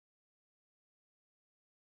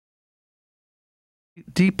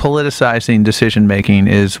Depoliticizing decision-making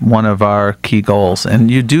is one of our key goals, and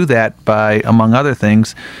you do that by, among other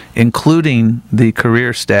things, including the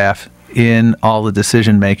career staff in all the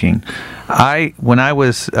decision-making. When I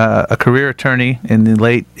was a career attorney in the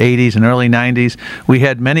late 80s and early 90s, we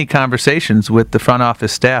had many conversations with the front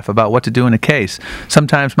office staff about what to do in a case.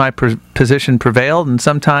 Sometimes my position prevailed and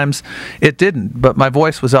sometimes it didn't, but my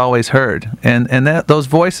voice was always heard. And those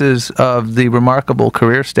voices of the remarkable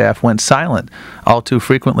career staff went silent all too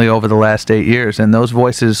frequently over the last 8 years, and those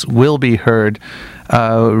voices will be heard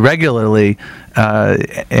regularly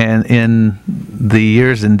and in the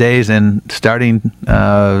years and days and starting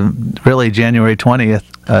really January 20th,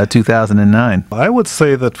 2009. I would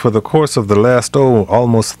say that for the course of the last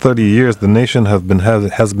almost 30 years, the nation has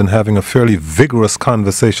been having a fairly vigorous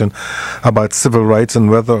conversation about civil rights and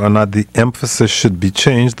whether or not the emphasis should be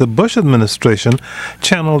changed. The Bush administration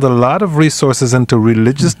channeled a lot of resources into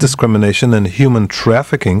religious discrimination and human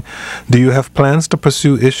trafficking. Do you have plans to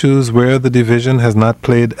pursue issues where the division has not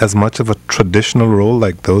played as much of a traditional role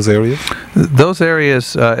like those areas? Those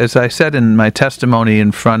areas, as I said in my testimony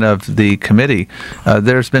in front of the committee,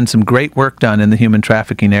 there's been some great work done in the human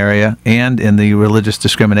trafficking area and in the religious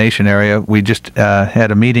discrimination area. We just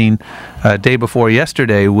had a meeting day before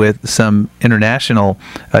yesterday with some international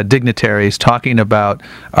dignitaries talking about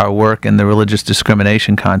our work in the religious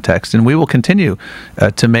discrimination context, and we will continue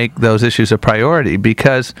to make those issues a priority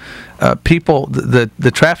because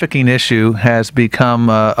the trafficking issue has become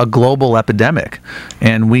a global epidemic,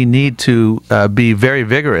 and we need to be very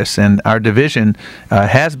vigorous, and our division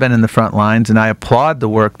has been in the front lines, and I applaud the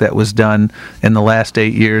work that was done in the last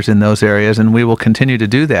 8 years in those areas, and we will continue to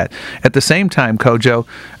do that. At the same time, Kojo,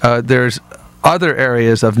 there's other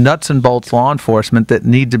areas of nuts and bolts law enforcement that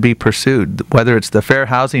need to be pursued, whether it's the Fair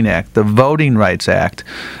Housing Act, the Voting Rights Act,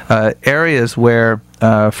 areas where,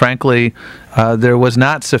 frankly, there was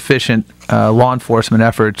not sufficient law enforcement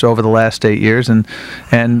efforts over the last 8 years,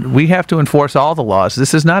 and we have to enforce all the laws.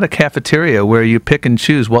 This is not a cafeteria where you pick and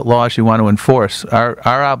choose what laws you want to enforce. Our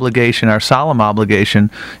obligation, our solemn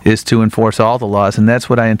obligation, is to enforce all the laws, and that's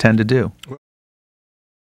what I intend to do.